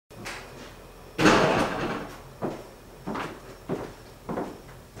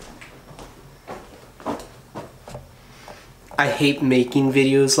I hate making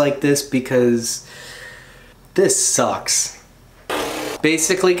videos like this because this sucks.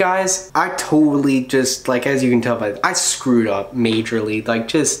 Basically, guys, I totally just, like, as you can tell by, I screwed up majorly. Like,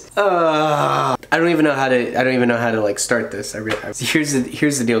 just, I don't even know how to like start this. Here's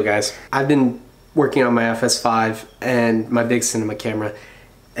the deal, guys. I've been working on my FS5 and my big cinema camera,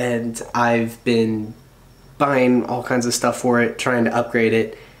 and I've been buying all kinds of stuff for it, trying to upgrade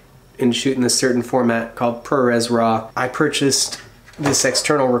it and shoot in this certain format called ProRes RAW. I purchased this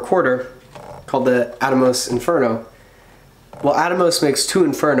external recorder called the Atomos Inferno. Well, Atomos makes two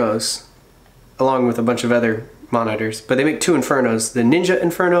Infernos along with a bunch of other monitors, but they make two Infernos, the Ninja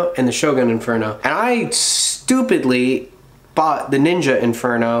Inferno and the Shogun Inferno. And I stupidly bought the Ninja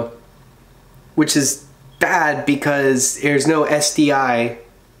Inferno, which is bad because there's no SDI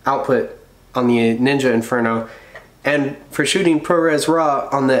output on the Ninja Inferno. And for shooting ProRes RAW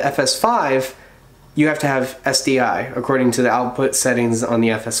on the FS5, you have to have SDI according to the output settings on the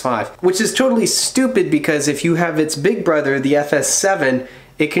FS5, which is totally stupid because if you have its big brother, the FS7,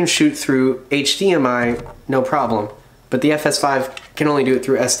 it can shoot through HDMI no problem, but the FS5 can only do it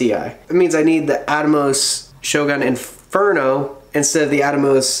through SDI. That means I need the Atomos Shogun Inferno instead of the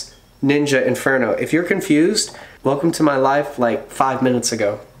Atomos Ninja Inferno. If you're confused, welcome to my life like 5 minutes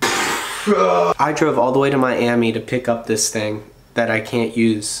ago. I drove all the way to Miami to pick up this thing that I can't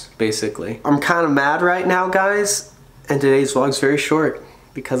use, basically. I'm kind of mad right now, guys, and today's vlog's very short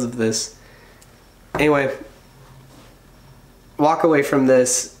because of this. Anyway, walk away from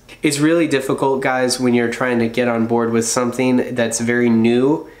this. It's really difficult, guys, when you're trying to get on board with something that's very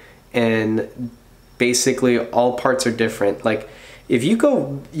new and basically all parts are different. Like, if you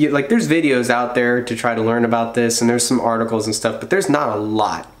go, like, there's videos out there to try to learn about this, and there's some articles and stuff, but there's not a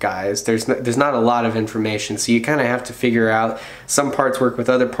lot, guys. There's not a lot of information, so you kind of have to figure out some parts work with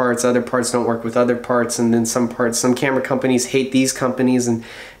other parts don't work with other parts, and then some camera companies hate these companies, and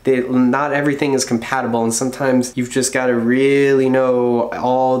not everything is compatible, and sometimes you've just got to really know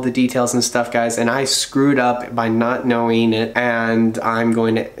all the details and stuff, guys, and I screwed up by not knowing it, and I'm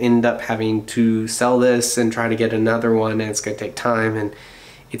going to end up having to sell this and try to get another one, and it's going to take time, and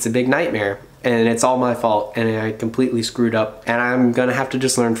it's a big nightmare, and it's all my fault, and I completely screwed up, and I'm gonna have to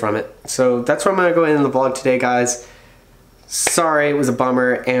just learn from it. So that's where I'm gonna go in the vlog today, guys. Sorry, it was a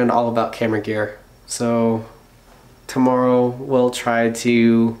bummer and all about camera gear. So tomorrow we'll try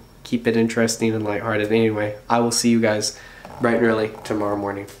to keep it interesting and lighthearted. Anyway, I will see you guys bright and early tomorrow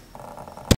morning.